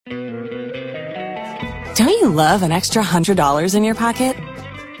Don't you love an extra $100 in your pocket?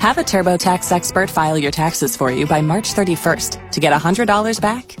 Have a TurboTax expert file your taxes for you by March 31st to get $100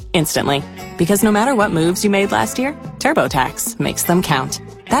 back instantly. Because no matter what moves you made last year, TurboTax makes them count.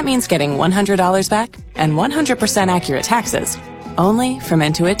 That means getting $100 back and 100% accurate taxes, only from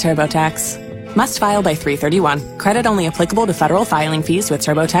Intuit TurboTax. Must file by 3/31. Credit only applicable to federal filing fees with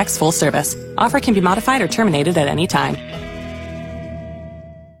TurboTax full service. Offer can be modified or terminated at any time.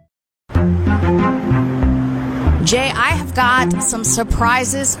 Jay, I have got some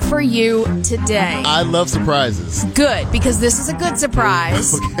surprises for you today. I love surprises. Good, because this is a good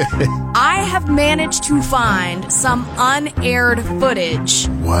surprise. Okay. I have managed to find some unaired footage.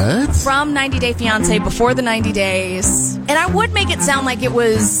 What? From 90 Day Fiance before the 90 days. And I would make it sound like it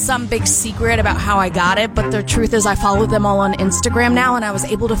was some big secret about how I got it, but the truth is I follow them all on Instagram now, and I was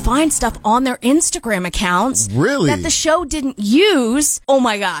able to find stuff on their Instagram accounts. Really? That the show didn't use. Oh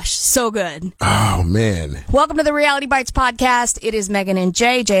my gosh, so good. Oh, man. Welcome to the Reality Bites podcast. It is Megan and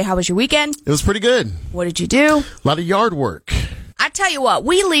Jay. Jay, how was your weekend? It was pretty good. What did you do? A lot of yard work. I tell you what,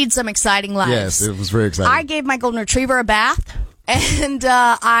 we lead some exciting lives. Yes, it was very exciting. I gave my golden retriever a bath. And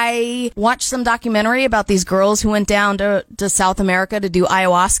I watched some documentary about these girls who went down to South America to do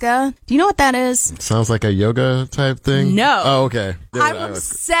ayahuasca. Do you know what that is? Sounds like a yoga type thing. No. Oh, okay. I'm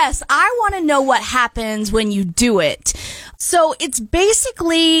obsessed. I want to know what happens when you do it. So it's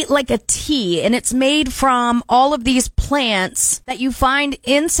basically like a tea, and it's made from all of these plants that you find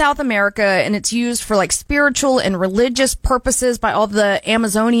in South America, and it's used for like spiritual and religious purposes by all the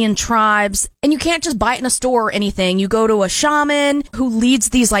Amazonian tribes. And you can't just buy it in a store or anything. You go to a shaman who leads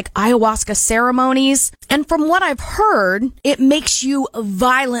these like ayahuasca ceremonies. And from what I've heard, it makes you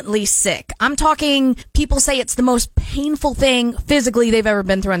violently sick. I'm talking, people say it's the most painful thing physically they've ever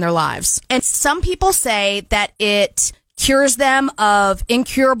been through in their lives. And some people say that it cures them of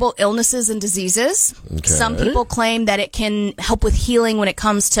incurable illnesses and diseases. Okay. Some people claim that it can help with healing when it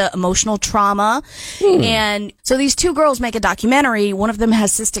comes to emotional trauma. And so these two girls make a documentary. One of them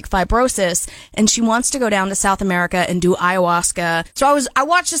has cystic fibrosis, and she wants to go down to South America and do ayahuasca. So I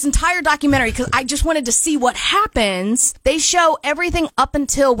watched this entire documentary because I just wanted to see what happens. They show everything up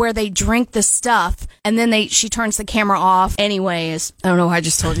until where they drink the stuff, and then she turns the camera off. Anyways, I don't know why I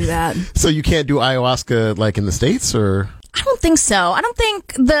just told you that. So you can't do ayahuasca like in the States, or? I don't think so. I don't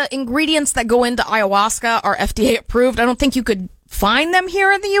think the ingredients that go into ayahuasca are FDA approved. I don't think you could find them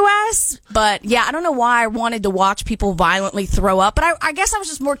here in the U.S. But yeah, I don't know why I wanted to watch people violently throw up. But I guess I was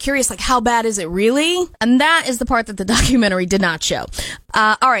just more curious, like, how bad is it really? And that is the part that the documentary did not show.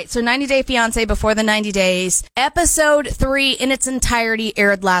 All right, so 90 Day Fiance before the 90 days. Episode 3 in its entirety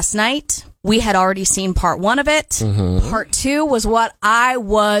aired last night. We had already seen part 1 of it. Mm-hmm. Part 2 was what I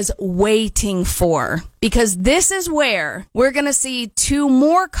was waiting for, because this is where we're going to see 2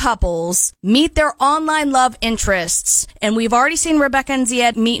 more couples meet their online love interests. And we've already seen Rebecca and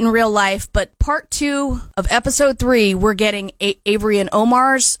Zied meet in real life, but part 2 of episode 3, we're getting Avery and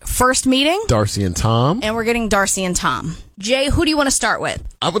Omar's first meeting. Darcey and Tom. And we're getting Darcey and Tom. Jay, who do you want to start with?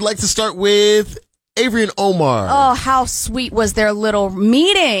 I would like to start with Avery and Omar. Oh, how sweet was their little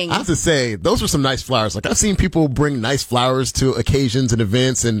meeting. I have to say, those were some nice flowers. Like, I've seen people bring nice flowers to occasions and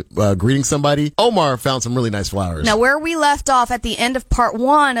events and greeting somebody. Omar found some really nice flowers. Now, where we left off at the end of part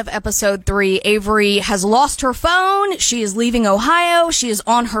 1 of episode 3, Avery has lost her phone. She is leaving Ohio. She is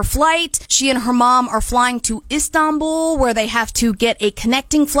on her flight. She and her mom are flying to Istanbul, where they have to get a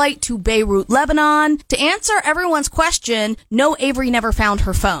connecting flight to Beirut, Lebanon. To answer everyone's question, no, Avery never found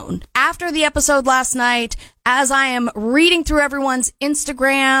her phone. After the episode last night, as I am reading through everyone's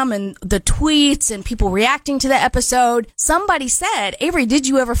Instagram and the tweets and people reacting to the episode, somebody said, Avery, did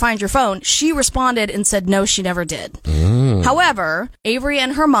you ever find your phone? She responded and said, no, she never did. However, Avery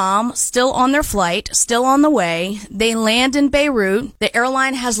and her mom, still on their flight, still on the way. They land in Beirut. The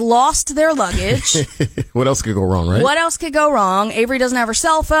airline has lost their luggage. What else could go wrong, right? What else could go wrong? Avery doesn't have her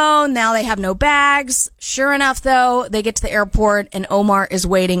cell phone. Now they have no bags. Sure enough, though, they get to the airport and Omar is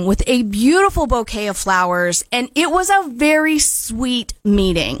waiting with a beautiful bouquet of flowers. And it was a very sweet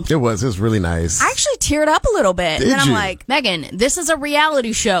meeting. It was really nice. I actually teared up a little bit. Did and then I'm you? like, Megan, this is a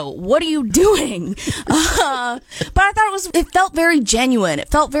reality show. What are you doing? But I thought it felt very genuine. It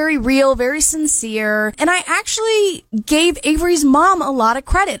felt very real, very sincere. And I actually gave Avery's mom a lot of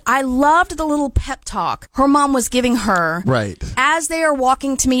credit. I loved the little pep talk her mom was giving her. Right. As they are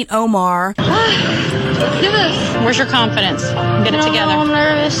walking to meet Omar. Where's your confidence? Get it together. I'm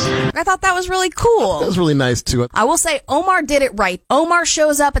nervous. I thought that was really cool. That was really nice, too. I will say Omar did it right. Omar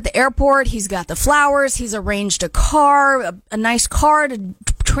shows up at the airport. He's got the flowers. He's arranged a car, a nice car to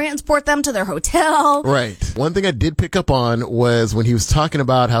transport them to their hotel. Right. One thing I did pick up on was when he was talking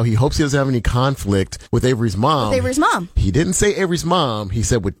about how he hopes he doesn't have any conflict with Avery's mom. He didn't say Avery's mom. He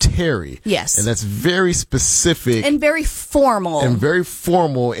said with Terry. Yes. And that's very specific. And very formal.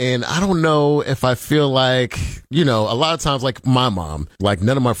 And I don't know if I feel like, a lot of times, like my mom, like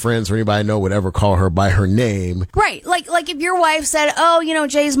none of my friends or anybody I know would ever call her by her name. Right. Like if your wife said,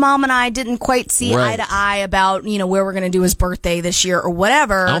 Jay's mom and I didn't quite see eye to eye about, where we're going to do his birthday this year or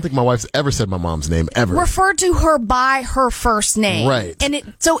whatever. I don't think my wife's ever said my mom's name, ever. Referred to her by her first name. Right.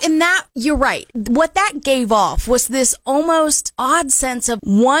 And so in that, you're right. What that gave off was this almost odd sense of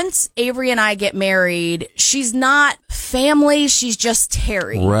once Avery and I get married, she's not family, she's just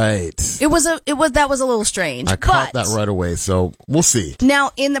Terry. Right. That was a little strange. I caught that right away, so we'll see.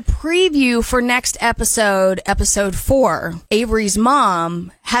 Now, in the preview for next episode 4, Avery's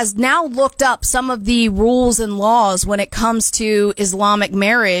mom has now looked up some of the rules and laws when it comes to Islamic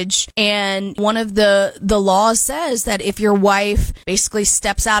marriage, and one of the laws says that if your wife basically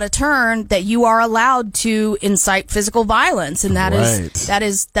steps out of turn, that you are allowed to incite physical violence, and that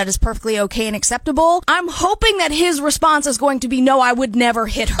is perfectly okay and acceptable. I'm hoping that his response is going to be, no, I would never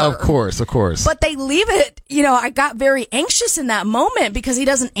hit her. Of course. But they leave it, I got very anxious in that moment because he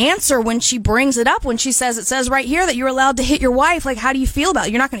doesn't answer when she brings it up, when she says, it says right here that you're allowed to hit your wife. Like, how do you feel about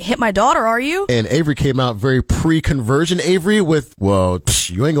it? You're not going to hit my daughter, are you? And Avery came out very pre-conversion Avery with, well,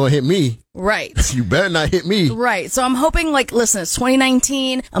 you ain't going to hit me. Right. You better not hit me. Right. So I'm hoping, listen, it's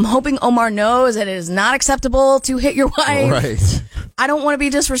 2019. I'm hoping Omar knows that it is not acceptable to hit your wife. Right. I don't want to be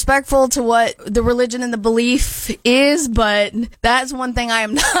disrespectful to what the religion and the belief is, but that's one thing I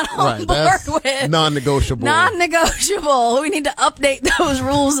am not on board with. Non-negotiable. We need to update those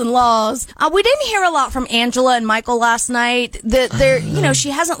rules and laws. We didn't hear a lot from Angela and Michael last night. She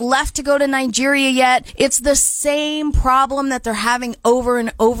hasn't left to go to Nigeria yet. It's the same problem that they're having over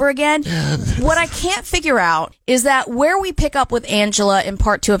and over again. What I can't figure out is that where we pick up with Angela in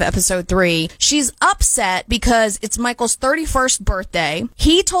part 2 of episode 3, she's upset because it's Michael's 31st birthday.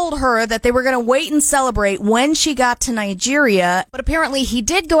 He told her that they were going to wait and celebrate when she got to Nigeria, but apparently he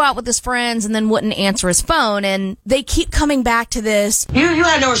did go out with his friends and then wouldn't answer his phone, and they keep coming back to this. You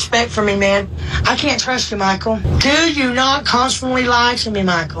have no respect for me, man. I can't trust you, Michael. Do you not constantly lie to me,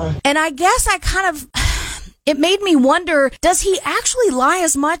 Michael? And I guess it made me wonder, does he actually lie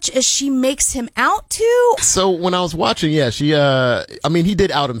as much as she makes him out to? So when I was watching, he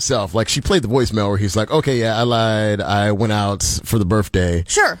did out himself. Like, she played the voicemail where he's like, okay, yeah, I lied. I went out for the birthday.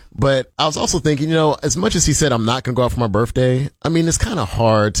 Sure. But I was also thinking, as much as he said, I'm not going to go out for my birthday, it's kind of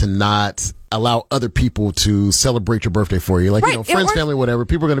hard to not allow other people to celebrate your birthday for you. Like, friends, family, whatever.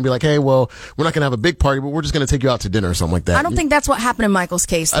 People are going to be like, hey, well, we're not going to have a big party, but we're just going to take you out to dinner or something like that. I don't think that's what happened in Michael's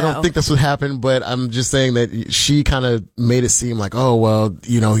case, though. I don't think that's what happened, but I'm just saying that she kind of made it seem like, oh, well,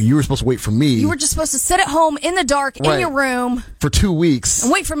 you were supposed to wait for me. You were just supposed to sit at home in the dark, in your room. For 2 weeks.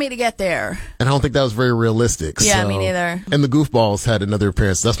 And wait for me to get there. And I don't think that was very realistic. Yeah, me neither. And the goofballs had another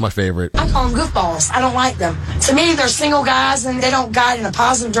appearance. That's my favorite. I call them goofballs. I don't like them. To me, they're single guys, and they don't guide in a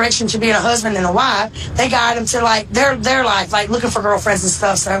positive direction to being a husband and a wife. They guide them to their life, looking for girlfriends and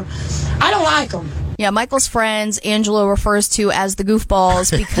stuff. So I don't like them. Yeah, Michael's friends, Angela refers to as the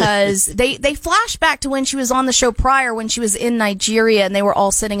goofballs because they flash back to when she was on the show prior, when she was in Nigeria, and they were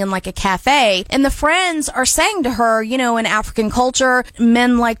all sitting in a cafe. And the friends are saying to her, in African culture,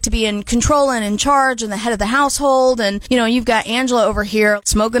 men like to be in control and in charge and the head of the household. And, you've got Angela over here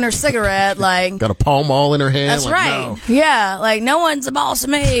smoking her cigarette, got a Pall Mall in her hand. That's right. No. Yeah, no one's the boss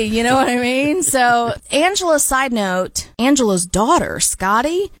of me. You know what I mean? So, Angela's side note, Angela's daughter,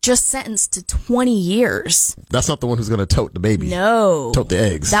 Scotty, just sentenced to 20 years. That's not the one who's going to tote the baby. No. Tote the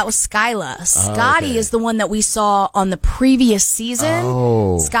eggs. That was Skyla. Scotty is the one that we saw on the previous season.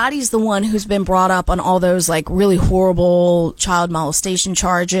 Oh. Scotty's the one who's been brought up on all those really horrible child molestation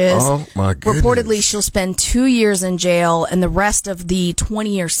charges. Oh my goodness. Reportedly, she'll spend 2 years in jail, and the rest of the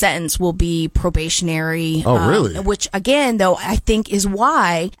 20-year sentence will be probationary. Oh, really? Which, again, though, I think is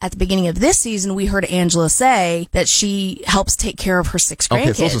why at the beginning of this season we heard Angela say that she helps take care of her 6 grandkids.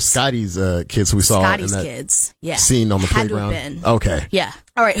 Okay, so those are Scotty's kids who we saw Scotty's in that kids. Yeah. scene on the Had playground. To have been. Okay. Yeah.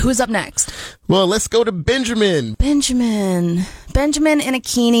 All right, who's up next? Well, let's go to Benjamin. Benjamin and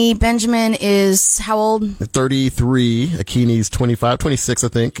Akini. Benjamin is how old? 33. Akini's 25, 26, I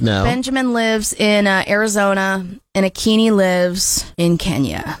think, now. Benjamin lives in Arizona, and Akini lives in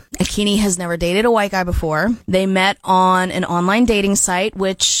Kenya. Akini has never dated a white guy before. They met on an online dating site,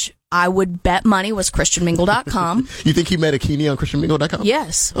 which I would bet money was ChristianMingle.com. You think he met Akini on ChristianMingle.com?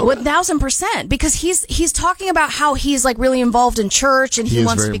 Yes, 1,000%. Because he's talking about how he's like really involved in church and he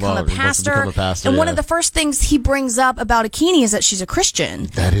wants to become a pastor. And one of the first things he brings up about Akini is that she's a Christian.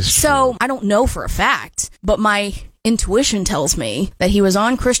 That is true. So I don't know for a fact, but my intuition tells me that he was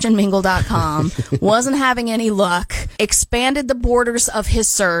on ChristianMingle.com, wasn't having any luck, expanded the borders of his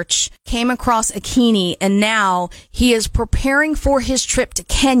search, came across Akini, and now he is preparing for his trip to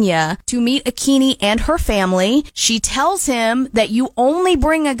Kenya to meet Akini and her family. She tells him that you only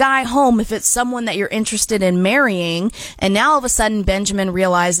bring a guy home if it's someone that you're interested in marrying, and now all of a sudden Benjamin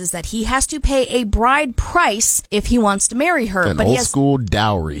realizes that he has to pay a bride price if he wants to marry her. An old school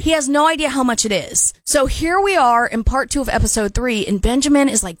dowry. He has no idea how much it is. So here we are in part 2 of episode 3, and Benjamin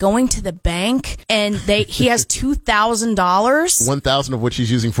is like going to the bank, and he has $2,000. 1,000 of which he's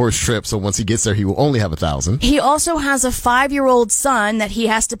using for his trip. So once he gets there, he will only have 1,000. He also has a 5-year-old son that he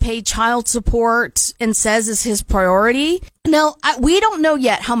has to pay child support and says is his priority. Now, we don't know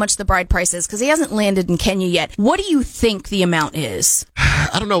yet how much the bride price is because he hasn't landed in Kenya yet. What do you think the amount is?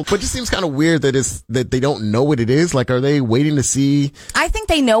 I don't know, but it just seems kind of weird that they don't know what it is. Like, are they waiting to see? I think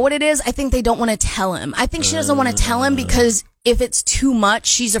they know what it is. I think they don't want to tell him. I think she doesn't want to tell him because if it's too much,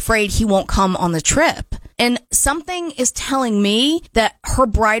 she's afraid he won't come on the trip. And something is telling me that her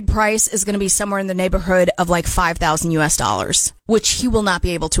bride price is going to be somewhere in the neighborhood of like $5,000 US, which he will not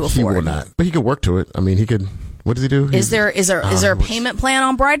be able to afford. He will not, but he could work to it. I mean, he could. What does he do? Is there a payment plan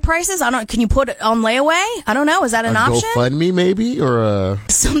on bride prices? Can you put it on layaway? I don't know. Is that an option? GoFundMe maybe, or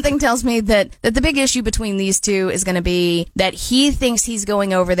something tells me that the big issue between these two is going to be that he thinks he's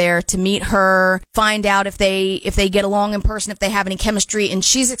going over there to meet her, find out if they get along in person, if they have any chemistry, and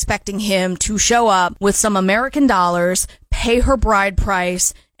she's expecting him to show up with some American dollars, pay her bride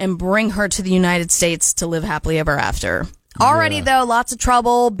price, and bring her to the United States to live happily ever after. Already, though, lots of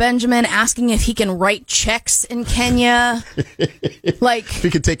trouble. Benjamin asking if he can write checks in Kenya. Like, if he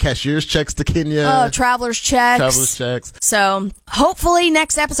could take cashier's checks to Kenya. Traveler's checks. So, hopefully in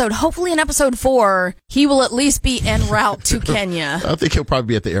episode 4, he will at least be en route to Kenya. I think he'll probably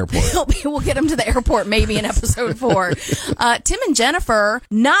be at the airport. We'll get him to the airport maybe in episode 4. Tim and Jennifer,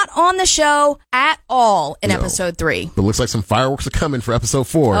 not on the show at all in episode 3. But looks like some fireworks are coming for episode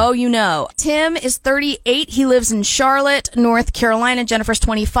 4. Oh, you know. Tim is 38. He lives in Charlotte, North Carolina. Jennifer's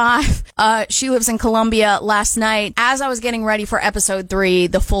 25. She lives in Columbia. Last night, as I was getting ready for episode 3,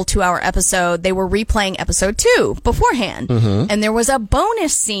 the full 2-hour episode, they were replaying episode 2 beforehand. Mm-hmm. And there was a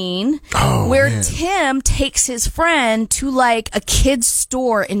bonus scene where Tim takes his friend to like a kid's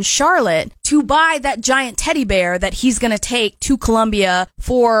store in Charlotte to buy that giant teddy bear that he's going to take to Columbia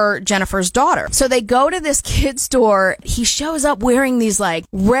for Jennifer's daughter. So they go to this kid's store. He shows up wearing these like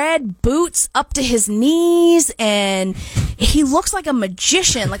red boots up to his knees, and he looks like a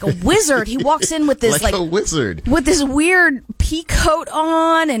magician, like a wizard. He walks in with this like a wizard with this weird pea coat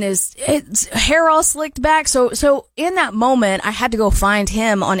on and his hair all slicked back. So in that moment, I had to go find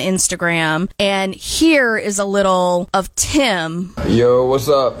him on Instagram, and here is a little of Tim. Yo, what's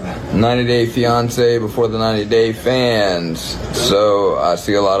up? 90-day fiance before the 90-day fans. So I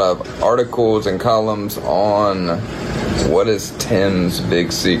see a lot of articles and columns on what is Tim's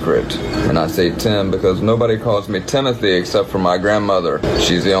big secret. And I say Tim because nobody calls me Timothy except for my grandmother.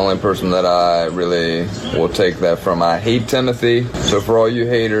 She's the only person that I really will take that from. I hate Timothy. So for all you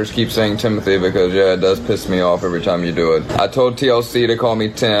haters, keep saying Timothy because it does piss me off every time you do it. I told TLC to call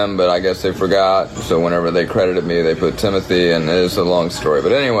me Tim, but I guess they forgot. So whenever they credited me, they put Timothy, and it is a long story.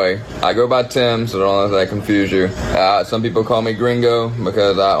 But anyway, I go by Tim, so don't let that confuse you. Some people call me Gringo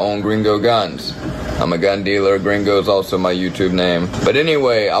because I own Gringo guns. I'm a gun dealer. Gringo is also my YouTube name. But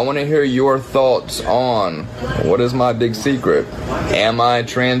anyway, I want to hear your thoughts on what is my big secret. Am I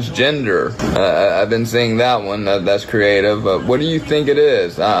transgender? I've been seeing that one. That's creative. But what do you think it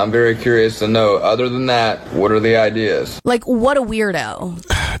is? I'm very curious to know. Other than that, what are the ideas? Like, what a weirdo.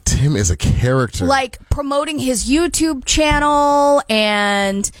 Tim is a character. Like, promoting his YouTube channel,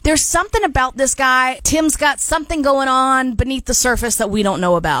 and there's something about this guy. Tim's got something going on beneath the surface that we don't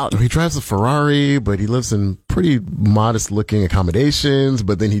know about. He drives a Ferrari, but he lives in pretty modest-looking accommodations,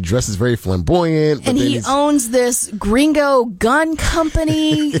 but then he dresses very flamboyant. And he owns this Gringo gun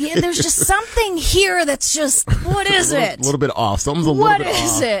company. There's just something here that's just, what is it? A little bit off. Something's a little bit off. What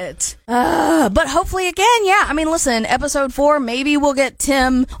is it? But hopefully, again, yeah. I mean, listen, episode 4, maybe we'll get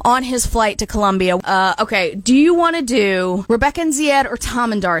Tim on his flight to Colombia. Okay, do you want to do Rebecca and Zied or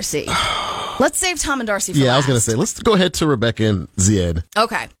Tom and Darcey? Let's save Tom and Darcey for Yeah, last. I was going to say, let's go ahead to Rebecca and Zied.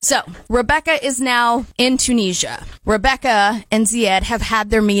 Okay, so Rebecca is now in Tunisia. Rebecca and Zied have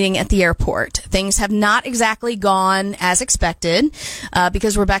had their meeting at the airport. Things have not exactly gone as expected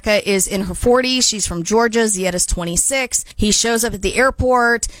because Rebecca is in her 40s. She's from Georgia. Zied is 26. He shows up at the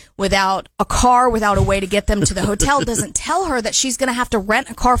airport without a car, without a way to get them to the hotel, doesn't tell her that she's going to have to rent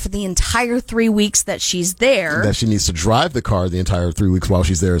a car for the entire 3 weeks that she's there. That she needs to drive the car the entire 3 weeks while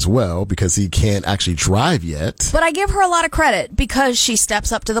she's there as well, because he can't actually drive yet. But I give her a lot of credit because she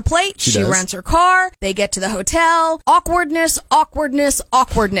steps up to the plate. She does. rents her car. They get to the hotel. Awkwardness, awkwardness,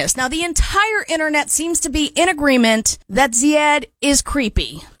 awkwardness. Now, the entire internet seems to be in agreement that Zied is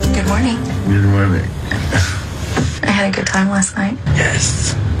creepy. Good morning. Good morning. I had a good time last night.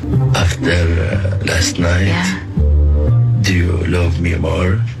 Yes. After last night, Yeah. do you love me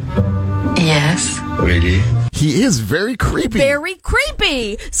more? Yes. Really? He is very creepy. Very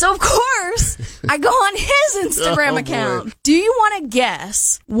creepy. So, of course, I go on his Instagram Oh, account. boy. Do you want to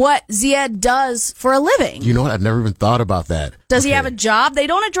guess what Zied does for a living? You know what? I've never even thought about that. Does he have a job? They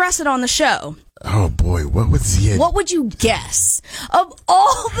don't address it on the show. Oh, boy. What would Zied... What would you guess of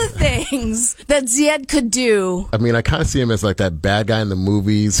all the things that Zied could do? I mean, I kind of see him as like that bad guy in the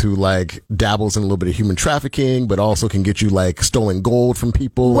movies who like dabbles in a little bit of human trafficking, but also can get you like stolen gold from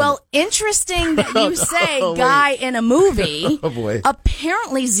people. Well, interesting that you say guy in a movie. Oh, boy.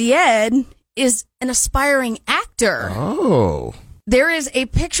 Apparently, Zied is an aspiring actor. Oh. There is a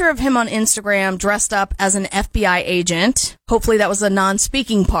picture of him on Instagram dressed up as an FBI agent. Hopefully that was a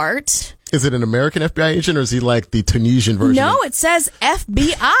non-speaking part. Is it an American FBI agent or is he like the Tunisian version? No, it says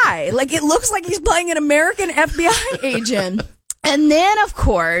FBI. Like, it looks like he's playing an American FBI agent. And then, of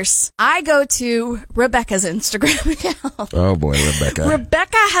course, I go to Rebecca's Instagram account. Oh, boy, Rebecca.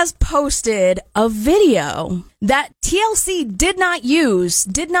 Rebecca has posted a video that TLC did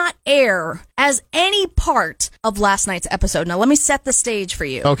not air as any part of last night's episode. Now, let me set the stage for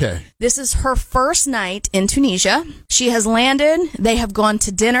you. Okay. This is her first night in Tunisia. She has landed. They have gone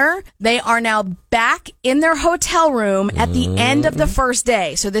to dinner. They are now back in their hotel room at the end of the first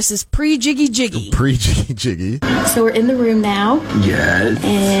day. So this is pre-jiggy jiggy. Pre-jiggy jiggy. So we're in the room now, Yes.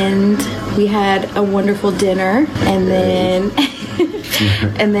 and we had a wonderful dinner, and then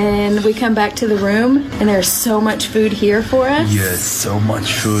and then we come back to the room, and there's so much food here for us. Yes, so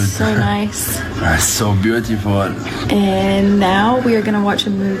much food. So nice. So beautiful. And now we are gonna watch a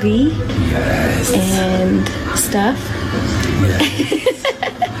movie Yes. and stuff.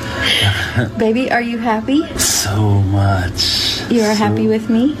 Baby, are you happy? So much. You are happy with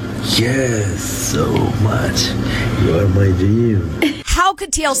me? Yes, so much. You are my dream. How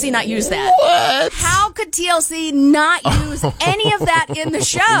could TLC not use that? What? How could TLC not use any of that in the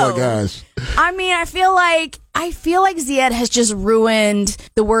show? Oh, my gosh. I mean, I feel like Zied has just ruined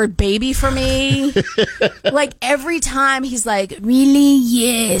the word baby for me. Like, every time he's like, really?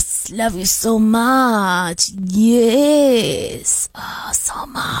 Yes. Love you so much. Yes. Oh, so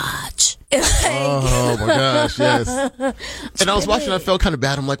much. Oh, my gosh, yes. And I was watching, I felt kind of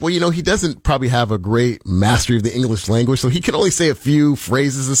bad. I'm like, well, you know, he doesn't probably have a great mastery of the English language, so he can only say a few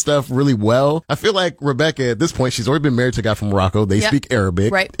phrases and stuff really well. I feel like Rebecca, at this point, she's already been married to a guy from Morocco. They speak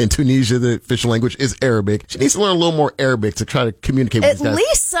Arabic. Right. In Tunisia, the official language is Arabic. She needs to learn a little more Arabic to try to communicate with At these guys.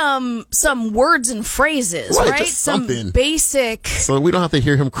 least some words and phrases, right? Just something. Some basic. So we don't have to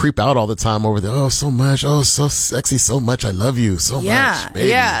hear him creep out all the time over there. Oh, so much. Oh, so sexy. So much. I love you so much. Baby.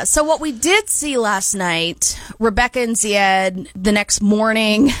 Yeah. So what we did see last night, Rebecca and Zied, the next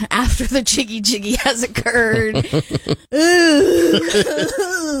morning after the jiggy jiggy has occurred.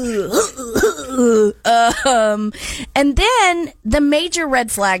 And then the major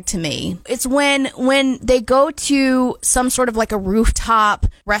red flag to me, it's when they go to some sort of like a rooftop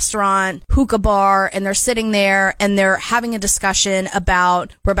restaurant, hookah bar, and they're sitting there and they're having a discussion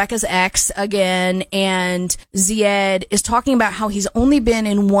about Rebecca's ex again, and Zied is talking about how he's only been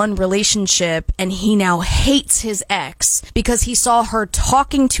in one relationship and he now hates his ex because he saw her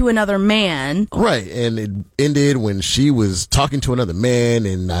talking to another man. Right. And it ended when she was talking to another man,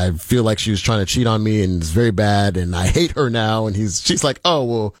 and I feel like she was trying to cheat on me, and it's very bad, and I hate her now. And she's like, oh,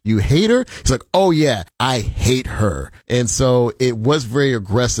 well, you hate her? He's like, oh, yeah, I hate her. And so it was very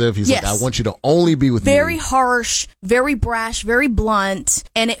aggressive. He's like, I want you to only be with me. Very harsh, very brash, very blunt,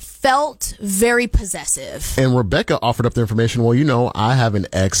 and it felt very possessive. And Rebecca offered up the information, well, you know, I have an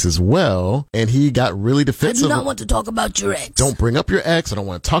ex as well. And he got really defensive. I do not want to talk about your ex. Don't bring up your ex. I don't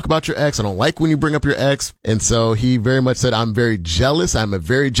want to talk about your ex. I don't like when you bring up your ex. And so he very much said, I'm very jealous. I'm a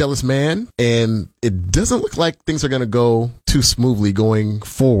very jealous man. And it doesn't look like things are going going to go too smoothly going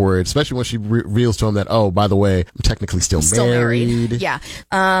forward, especially when she reveals to him that, oh, by the way, I'm technically still married. Yeah.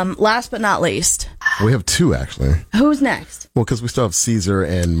 Last but not least. We have two, actually. Who's next? Well, because we still have Caesar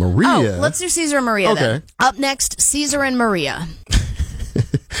and Maria. Oh, let's do Caesar and Maria then. Up next, Caesar and Maria.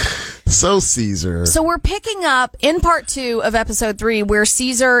 So Caesar. So we're picking up in part 2 of episode 3 where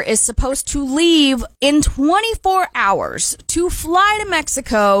Caesar is supposed to leave in 24 hours to fly to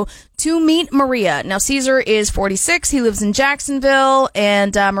Mexico to meet Maria. Now, Caesar is 46. He lives in Jacksonville,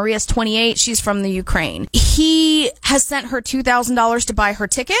 and Maria's 28. She's from the Ukraine. He has sent her $2,000 to buy her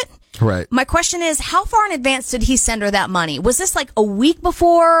ticket. Right. My question is, how far in advance did he send her that money? Was this like a week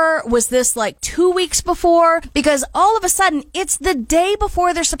before? Was this like 2 weeks before? Because all of a sudden, it's the day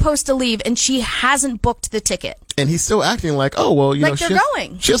before they're supposed to leave, and she hasn't booked the ticket. And he's still acting like, oh, well, you know, they're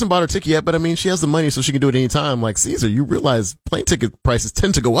going. She hasn't bought her ticket yet, but I mean, she has the money, so she can do it any time. Like, Caesar, you realize plane ticket prices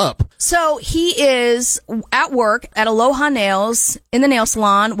tend to go up. So he is at work at Aloha Nails in the nail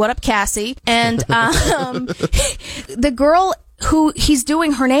salon. What up, Cassie? And the girl who he's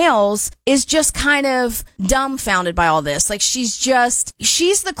doing her nails is just kind of dumbfounded by all this. Like, she's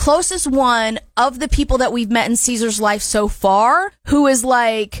the closest one of the people that we've met in Caesar's life so far who is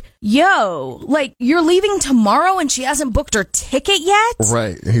like, yo, like, you're leaving tomorrow and she hasn't booked her ticket yet?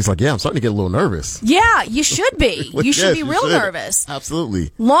 Right. And he's like, yeah, I'm starting to get a little nervous. Yeah, you should be. You should be real nervous.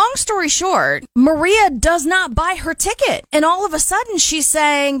 Absolutely. Long story short, Maria does not buy her ticket. And all of a sudden she's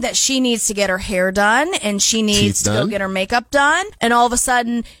saying that she needs to get her hair done and she needs to go get her makeup done. And all of a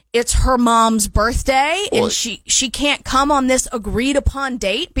sudden it's her mom's birthday and she can't come on this agreed upon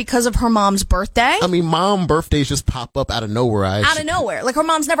date because of her mom's birthday. I mean, mom birthdays just pop up out of nowhere. Out of nowhere. Like, her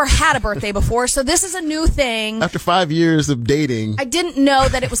mom's never had a birthday before, so this is a new thing. After 5 years of dating. I didn't know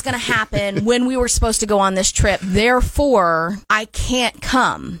that it was going to happen when we were supposed to go on this trip. Therefore, I can't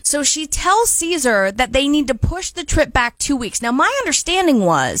come. So she tells Caesar that they need to push the trip back 2 weeks. Now, my understanding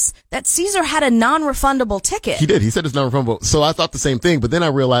was that Caesar had a non-refundable ticket. He did. He said it's non-refundable. So I thought the same thing, but then I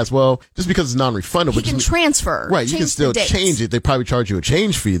realized, well, just because it's non-refundable. He can transfer. Right. You can still change it. They probably charge you a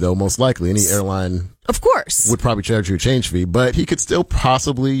change fee, though, most likely. Any airline, of course, would probably charge you a change fee, but he could still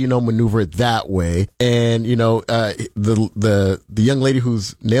possibly, you know, maneuver it that way. And, you know, the young lady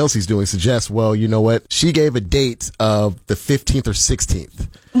whose nails he's doing suggests, well, you know what? She gave a date of the 15th or 16th.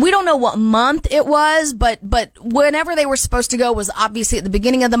 We don't know what month it was, but whenever they were supposed to go was obviously at the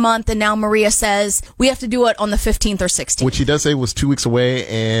beginning of the month, and now Maria says we have to do it on the 15th or 16th. Which he does say was 2 weeks away,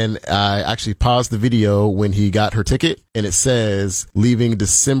 and I actually paused the video when he got her ticket, and it says leaving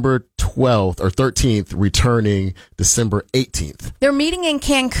December 12th or 13th, returning December 18th. They're meeting in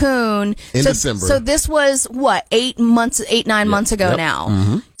Cancun in December. So this was what, 9 months ago now.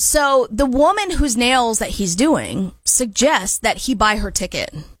 Mm-hmm. So the woman whose nails that he's doing suggests that he buy her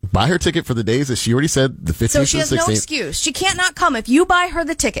ticket. Buy her ticket for the days that she already said, the 15th and 16th. So she has no excuse. She can't not come if you buy her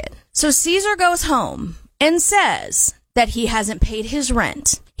the ticket. So Caesar goes home and says that he hasn't paid his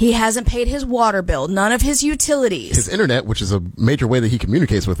rent. He hasn't paid his water bill, none of his utilities. His internet, which is a major way that he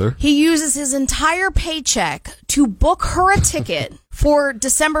communicates with her. He uses his entire paycheck to book her a ticket for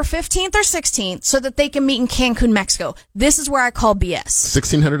December 15th or 16th so that they can meet in Cancun, Mexico. This is where I call BS.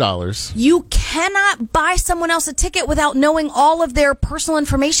 $1,600. You cannot buy someone else a ticket without knowing all of their personal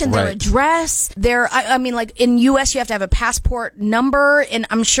information, their address, I mean, like in U.S., you have to have a passport number, and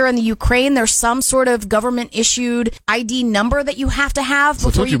I'm sure in the Ukraine, there's some sort of government-issued ID number that you have to have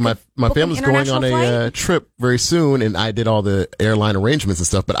before my family's going on a trip very soon, and I did all the airline arrangements and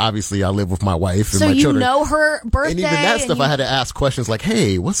stuff, but obviously I live with my wife and my children. So you know her birthday. And even that stuff, I had to ask questions like,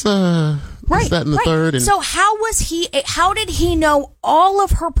 hey, what's that in the third? And so how did he know all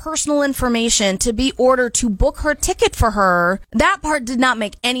of her personal information to be ordered to book her ticket for her? That part did not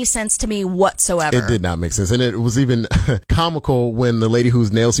make any sense to me whatsoever. It did not make sense. And it was even comical when the lady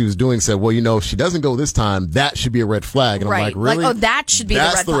whose nails he was doing said, well, you know, if she doesn't go this time, that should be a red flag. And I'm like, really? Like, oh, that should be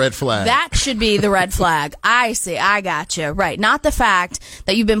the red flag. That should be the red flag. I see. I gotcha. Right. Not the fact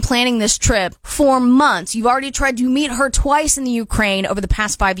that you've been planning this trip for months. You've already tried to meet her twice in the Ukraine over the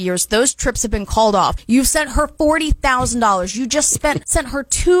past 5 years. Those trips have been called off. You've sent her $40,000. You just sent her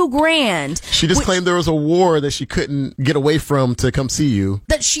 $2,000. She just claimed there was a war that she couldn't get away from to come see you.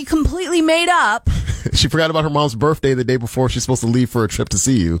 That she completely made up. She forgot about her mom's birthday the day before she's supposed to leave for a trip to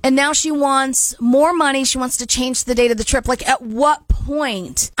see you. And now she wants more money. She wants to change the date of the trip. Like, at what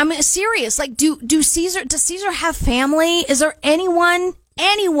point? I mean, serious. Like, does Caesar have family? Is there anyone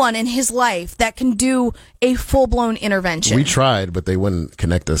in his life that can do a full-blown intervention? We tried, but they wouldn't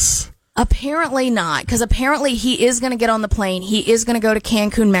connect us. Apparently not, because apparently he is going to get on the plane. He is going to go to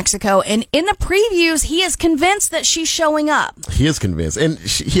Cancun, Mexico. And in the previews, he is convinced that she's showing up. He is convinced. And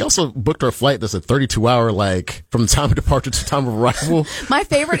he also booked her a flight that's a 32-hour, like, from time of departure to time of arrival. My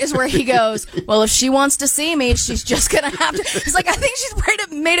favorite is where he goes, well, if she wants to see me, she's just going to have to. He's like, I think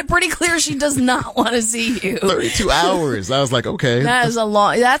she's made it pretty clear she does not want to see you. 32 hours. I was like, okay.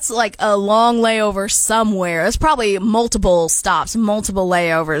 That's like a long layover somewhere. That's probably multiple stops, multiple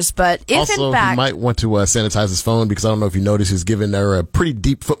layovers. But if also, in fact, he might want to sanitize his phone, because I don't know if you noticed, he's giving her a pretty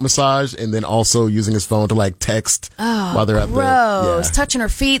deep foot massage and then also using his phone to like text while they're at gross. Touching her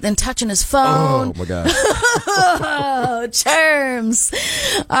feet, then touching his phone. Oh my God. Oh, germs.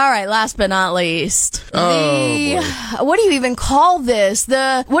 All right, last but not least. What do you even call this?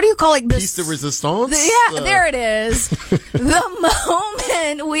 What do you call it? Piece de resistance? There it is. The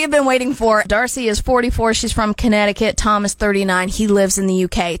moment we have been waiting for. Darcey is 44. She's from Connecticut. Tom is 39. He lives in the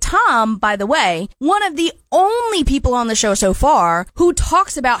UK. Tom, by the way, one of the only people on the show so far who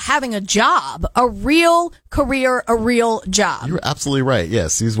talks about having a job, a real career, a real job. You're absolutely right.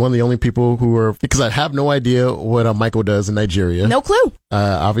 Yes, he's one of the only people who are, because I have no idea what Michael does in Nigeria. No clue.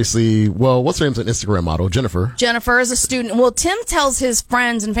 Obviously, well, what's her name's an Instagram model? Jennifer. Jennifer is a student. Well, Tim tells his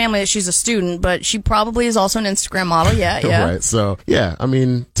friends and family that she's a student, but she probably is also an Instagram model. Yeah. Right. So, yeah, I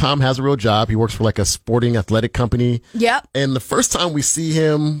mean, Tom has a real job. He works for like a sporting athletic company. Yep. And the first time we see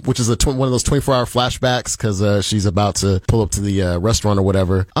him, which is one of those 24-hour flashbacks, because she's about to pull up to the restaurant or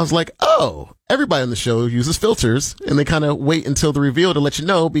whatever, I was like, oh, everybody on the show uses filters, and they kind of wait until the reveal to let you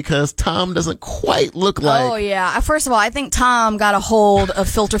know, because Tom doesn't quite look like... Oh, yeah. First of all, I think Tom got a hold of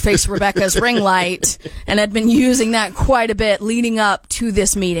Filter Face Rebecca's ring light and had been using that quite a bit leading up to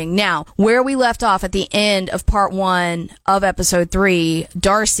this meeting. Now, where we left off at the end of part 1 of episode 3,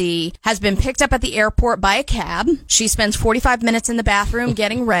 Darcey has been picked up at the airport by a cab. She spends 45 minutes in the bathroom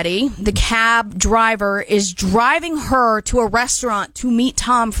getting ready. The cab driver is driving her to a restaurant to meet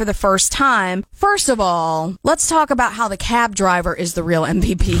Tom for the first time. First of all, let's talk about how the cab driver is the real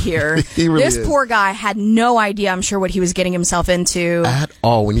MVP here. He really is. This poor guy had no idea, I'm sure, what he was getting himself into. At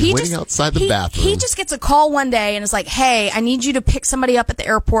all. When he's waiting outside the bathroom. He just gets a call one day and is like, hey, I need you to pick somebody up at the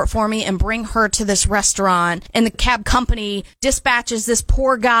airport for me and bring her to this restaurant. And the cab company dispatches this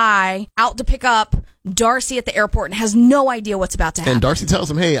poor guy out to pick up Darcey at the airport and has no idea what's about to happen. And Darcey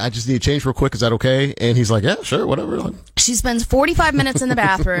tells him, hey, I just need to change real quick. Is that okay? And he's like, yeah, sure, whatever. She spends 45 minutes in the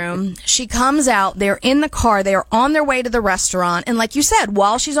bathroom. She comes out. They're in the car. They are on their way to the restaurant. And like you said,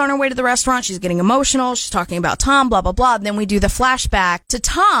 while she's on her way to the restaurant, she's getting emotional. She's talking about Tom, blah, blah, blah. Then we do the flashback to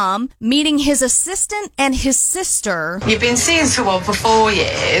Tom meeting his assistant and his sister. You've been seeing someone for 4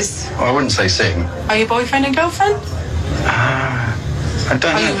 years. Well, I wouldn't say seeing. Are you boyfriend and girlfriend? I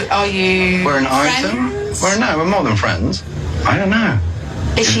don't know. Are you We're an friends? item? We're more than friends. I don't know.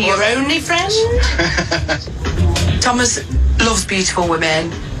 Is she your only friend? Thomas loves beautiful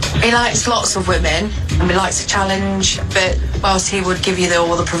women. He likes lots of women and he likes a challenge, but whilst he would give you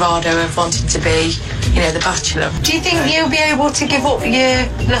all the bravado of wanting to be, the bachelor. Do you think you'll be able to give up your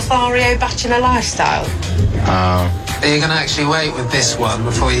Lothario bachelor lifestyle? Are you going to actually wait with this one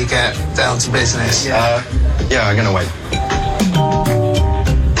before you get down to business? Yeah, I'm going to wait.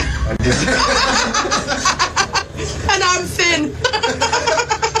 And I'm thin.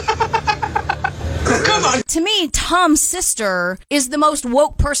 Come on. To me, Tom's sister is the most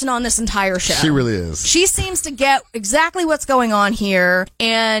woke person on this entire show. She really is. She seems to get exactly what's going on here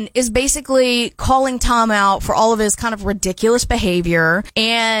and is basically calling Tom out for all of his kind of ridiculous behavior.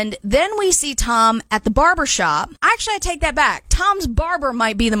 And then we see Tom at the barber shop. Actually, I take that back. Tom's barber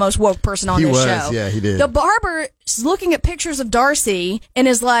might be the most woke person on this show. Yeah, he did. The barber is looking at pictures of Darcey and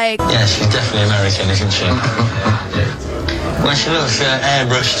is like... Yeah, she's definitely American, isn't she? Well, she looks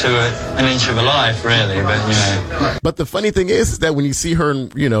airbrushed to an inch of her life, really, but, But the funny thing is that when you see her, in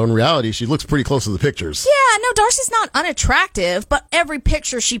reality, she looks pretty close to the pictures. Yeah, no, Darcey's not unattractive, but every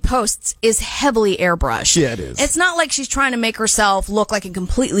picture she posts is heavily airbrushed. Yeah, it is. It's not like she's trying to make herself look like a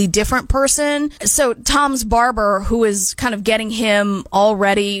completely different person. So Tom's barber, who is kind of getting him all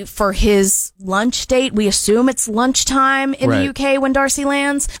ready for his lunch date, we assume it's lunchtime in the UK when Darcey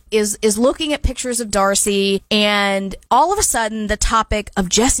lands, is looking at pictures of Darcey, and all of a sudden the topic of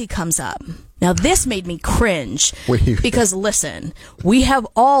Jesse comes up. Now, this made me cringe because, listen, we have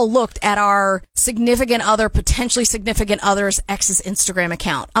all looked at our significant other, potentially significant other's ex's Instagram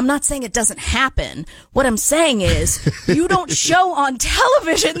account. I'm not saying it doesn't happen. What I'm saying is you don't show on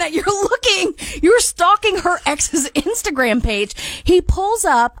television that you're stalking her ex's Instagram page. He pulls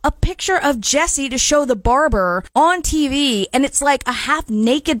up a picture of Jesse to show the barber on TV, and it's like a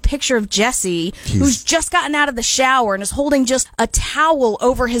half-naked picture of Jesse who's just gotten out of the shower and is holding just a towel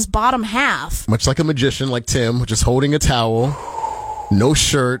over his bottom half. Much like a magician, like Tim, just holding a towel. No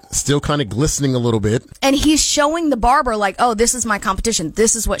shirt, still kind of glistening a little bit. And he's showing the barber like, oh, this is my competition.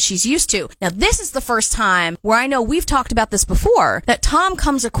 This is what she's used to. Now, this is the first time where I know we've talked about this before, that Tom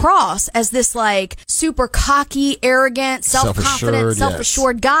comes across as this like super cocky, arrogant, self-confident,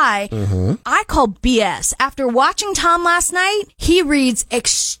 self-assured guy. Mm-hmm. I call BS. After watching Tom last night, he reads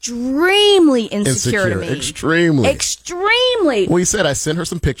extremely insecure to me. Extremely. Well, he said, I sent her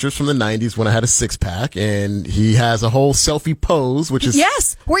some pictures from the 90s when I had a six-pack, and he has a whole selfie pose, which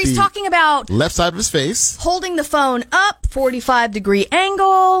is where he's talking about left side of his face, holding the phone up, 45-degree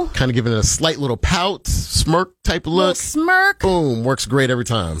angle, kind of giving it a slight little pout, smirk type of look. Smirk. Boom, works great every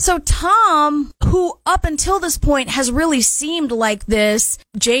time. So Tom, who up until this point has really seemed like this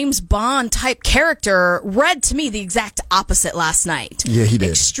James Bond type character, read to me the exact opposite last night. Yeah, he did.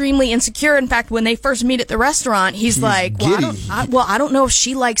 Extremely insecure. In fact, when they first meet at the restaurant, he's like, I don't know if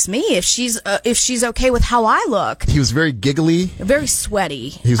she likes me, if she's okay with how I look. He was very giggly. Very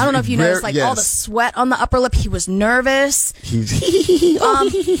sweaty. I don't know if you noticed, all the sweat on the upper lip. He was nervous. He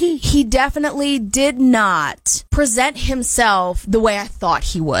definitely did not present himself the way I thought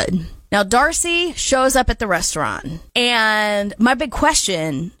he would. Now, Darcey shows up at the restaurant, and my big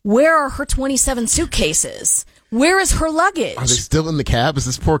question, where are her 27 suitcases? Where is her luggage? Are they still in the cab? Is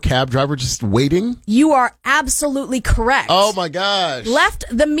this poor cab driver just waiting? You are absolutely correct. Oh my gosh. Left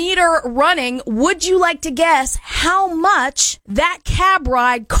the meter running. Would you like to guess how much that cab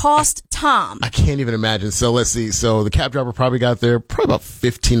ride cost Tom? I can't even imagine. So let's see. So the cab driver probably got there probably about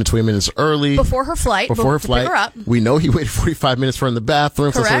 15 to 20 minutes early. Before her flight. To pick her up. We know he waited 45 minutes for her in the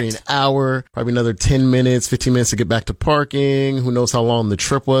bathroom. Correct. So it's already an hour. Probably another 10 minutes, 15 minutes to get back to parking. Who knows how long the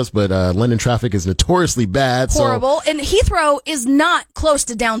trip was, but London traffic is notoriously bad. Horrible. And Heathrow is not close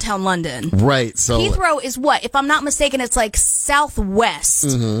to downtown London. Right. So Heathrow is what? If I'm not mistaken, it's like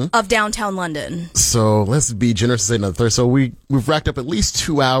southwest of downtown London. So let's be generous and say another third. So we've racked up at least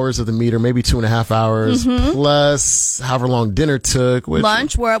 2 hours of the meter, maybe 2.5 hours, plus however long dinner took.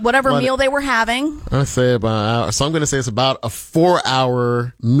 Lunch, whatever meal they were having. I'd say about an hour. So I'm going to say it's about a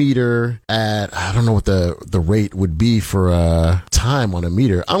 4-hour meter at, I don't know what the rate would be for time on a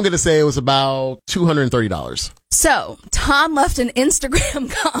meter. I'm going to say it was about $230. So, Tom left an Instagram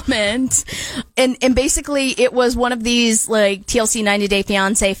comment, and basically it was one of these, like, TLC 90 Day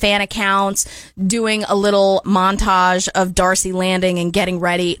Fiance fan accounts doing a little montage of Darcey landing and getting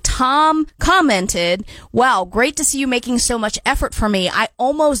ready. Tom commented, wow, great to see you making so much effort for me. I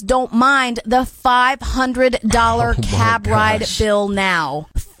almost don't mind the $500 cab ride bill now.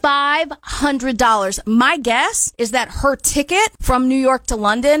 $500. My guess is that her ticket from New York to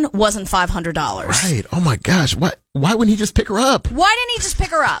London wasn't $500. Right. Oh my gosh. Why wouldn't he just pick her up? Why didn't he just pick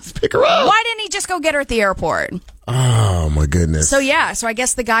her up? Pick her up. Why didn't he just go get her at the airport? Oh my goodness. So I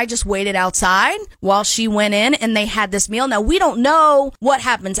guess the guy just waited outside while she went in and they had this meal. Now, we don't know what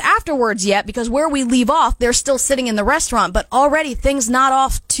happens afterwards yet because where we leave off, they're still sitting in the restaurant, but already things not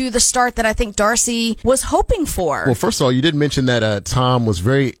off to the start that I think Darcey was hoping for. Well, first of all, you did mention that Tom was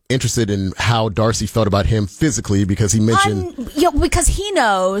very interested in how Darcey felt about him physically because he mentioned... because he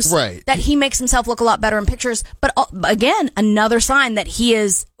knows that he makes himself look a lot better in pictures, but again, another sign that he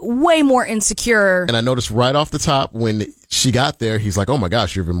is way more insecure. And I noticed right off the top when she got there, he's like, oh my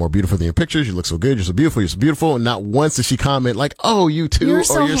gosh, you're even more beautiful than your pictures. You look so good. You're so beautiful. You're so beautiful. And not once did she comment like, oh, you too. You're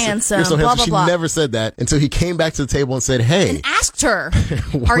so handsome. You're so blah, handsome. blah, blah. She never said that until he came back to the table and said, hey. And asked her,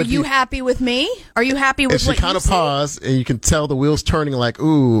 are you happy with me? Are you happy with what you see? And she kind of paused and you can tell the wheels turning like,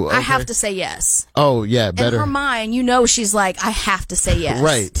 ooh. Okay. I have to say yes. Oh, yeah, better. In her mind, she's like, I have to say yes.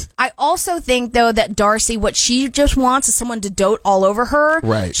 Right. I also think, though, that Darcey, what she just wants is someone to dote all over her.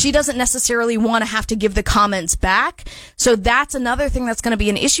 Right. She doesn't necessarily want to have to give the comments back. So that's another thing that's going to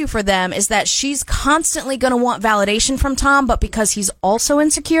be an issue for them is that she's constantly going to want validation from Tom, but because he's also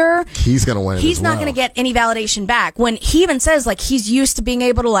insecure, he's going to want it he's not going to get any validation back. When he even says, like, he's used to being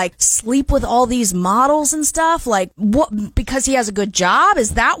able to, like, sleep with all these models and stuff, like, what, because he has a good job?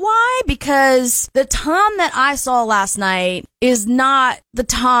 Is that why? Because the Tom that I saw last night is not the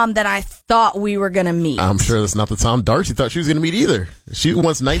Tom that I thought we were going to meet. I'm sure that's not the Tom Darcey thought she was going to meet either. She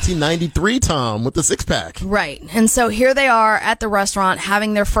wants 1993 Tom with the six-pack. Right. And so here here they are at the restaurant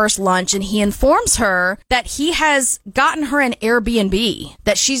having their first lunch, and he informs her that he has gotten her an Airbnb,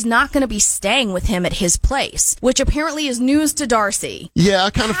 that she's not going to be staying with him at his place, which apparently is news to Darcey. Yeah, I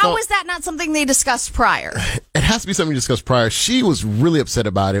kind of How is that not something they discussed prior? It has to be something you discussed prior. She was really upset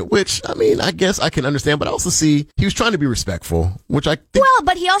about it, which, I mean, I guess I can understand, but I also see he was trying to be respectful, which I think... Well,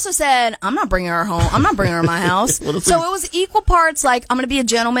 but he also said, I'm not bringing her home. I'm not bringing her in my house. So it was equal parts like, I'm going to be a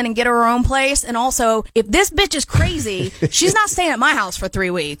gentleman and get her own place, and also, if this bitch is crazy, she's not staying at my house for 3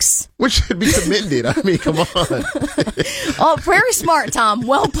 weeks. Which should be commended. I mean, come on. Oh, very smart, Tom.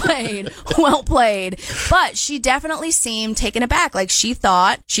 Well played. Well played. But she definitely seemed taken aback. Like, she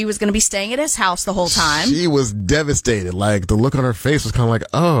thought she was going to be staying at his house the whole time. She was devastated. Like, the look on her face was kind of like,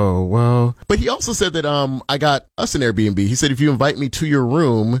 oh, well. But he also said that I got us an Airbnb. He said, if you invite me to your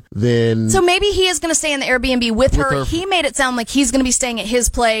room, then... So maybe he is going to stay in the Airbnb with her. He made it sound like he's going to be staying at his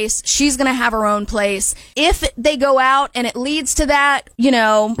place. She's going to have her own place. If they go out and it leads to that, you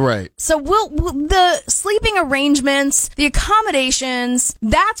know... Right. So the sleeping arrangements, the accommodations,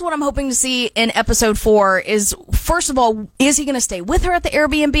 that's what I'm hoping to see in episode 4 is, first of all, is he going to stay with her at the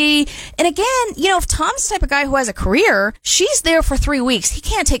Airbnb? And again, you know, if Tom's the type of guy who has a career, she's there for 3 weeks. He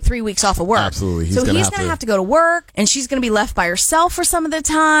can't take 3 weeks off of work. Absolutely. He's going to have to go to work, and she's going to be left by herself for some of the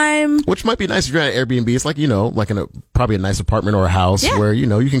time. Which might be nice if you're at an Airbnb. It's like, you know, like in probably a nice apartment or a house where, you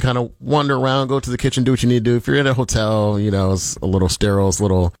know, you can kind of wander around, go to the kitchen, do what you need to do. If you're in a hotel, you know, it's a little sterile, it's a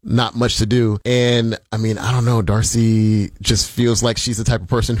little not much to do. And I mean, I don't know, Darcey just feels like she's the type of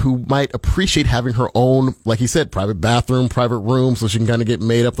person who might appreciate having her own, like he said, private bathroom, private room, so she can kind of get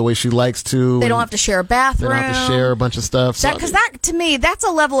made up the way she likes to. They don't have to share a bathroom. They don't have to share a bunch of stuff. Because that, to me, that's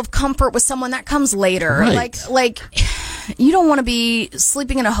a level of comfort with someone that comes later. Right. Like you don't want to be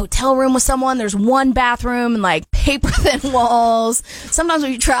sleeping in a hotel room with someone. There's one bathroom and like paper thin walls. Sometimes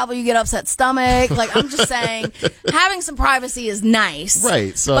when you travel, you get upset stomach. Like, I'm just saying, having some privacy is nice.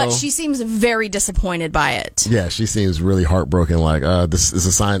 Right. So, but she seems very disappointed by it. Yeah, she seems really heartbroken. Like, this is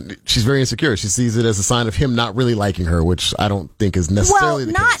a sign. She's very insecure. She sees it as a sign of him not really liking her, which I don't think is necessarily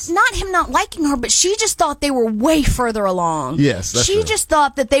the case. Well, not him not liking her, but she just thought they were way further along. Yes, that's She true. just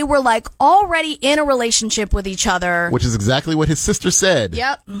thought that they were like already in a relationship with each other. Which is exactly what his sister said.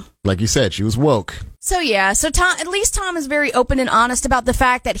 Yep. Like you said, she was woke. So yeah, Tom, at least Tom is very open and honest about the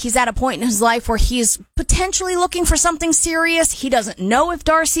fact that he's at a point in his life where he's potentially looking for something serious. He doesn't know if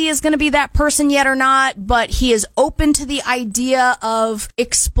Darcey is going to be that person yet or not, but he is open to the idea of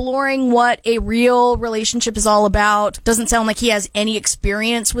exploring what a real relationship is all about. Doesn't sound like he has any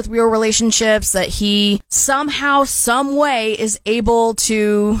experience with real relationships, that he somehow, some way is able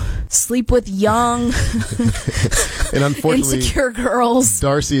to sleep with young, and unfortunately, insecure girls.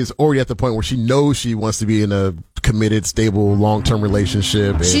 Darcey is already at the point where she knows she wants to be in a committed, stable, long-term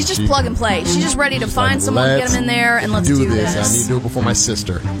relationship. And she's just plug and play. She's just ready to find someone, get him in there, and let's do this. I need to do it before my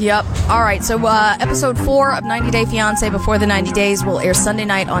sister. Yep. All right. So episode 4 of 90 Day Fiance Before the 90 Days will air Sunday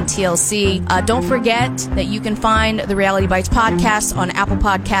night on TLC. Don't forget that you can find the Reality Bites podcast on Apple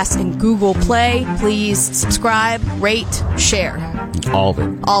Podcasts and Google Play. Please subscribe, rate, share. All of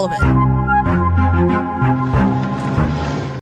it. All of it.